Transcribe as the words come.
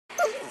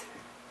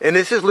And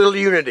this is little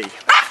Unity.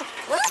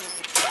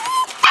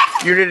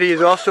 Unity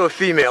is also a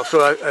female,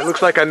 so it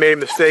looks like I made a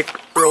mistake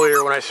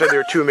earlier when I said there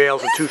are 2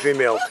 males and 2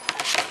 females.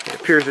 It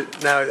appears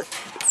that now,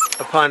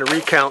 upon a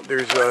recount,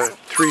 there's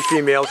 3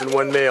 females and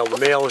 1 male. The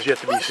male is yet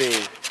to be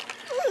seen.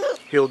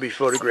 He'll be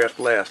photographed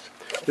last.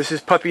 This is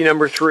puppy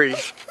number 3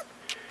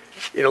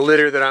 in a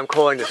litter that I'm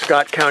calling the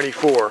Scott County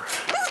 4.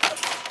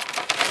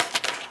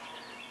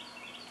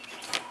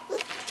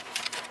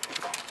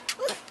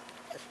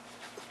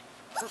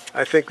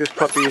 I think this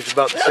puppy is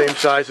about the same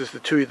size as the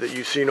 2 that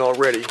you've seen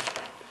already.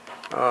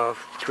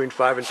 Between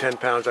 5 and 10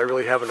 pounds. I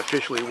really haven't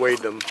officially weighed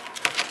them.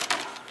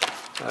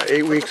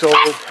 8 weeks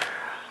old.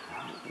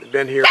 They've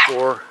been here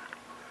for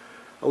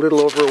a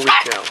little over a week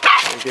now.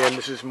 Again,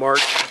 this is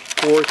March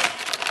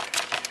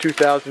 4th,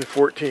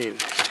 2014.